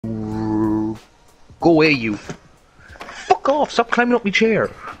Go away, you. Fuck off, stop climbing up my chair.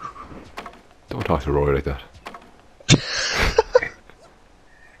 Don't talk to Rory like that.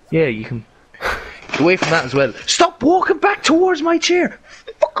 Yeah, you can get away from that as well. Stop walking back towards my chair.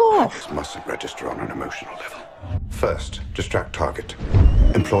 Fuck off. This mustn't register on an emotional level. First, distract target.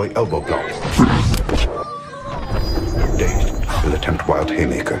 Employ elbow block. Dazed, will attempt wild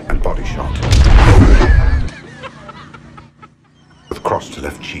haymaker and body shot. With cross to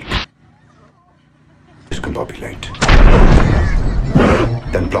left cheek. Discombobulate.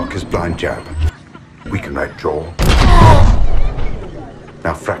 Then block his blind jab. Weaken right jaw.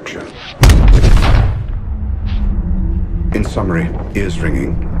 Now fracture. In summary, ears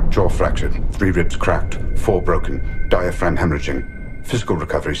ringing, jaw fractured, 3 ribs cracked, 4 broken, diaphragm hemorrhaging. Physical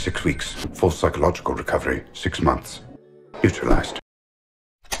recovery 6 weeks, full psychological recovery 6 months. Neutralized.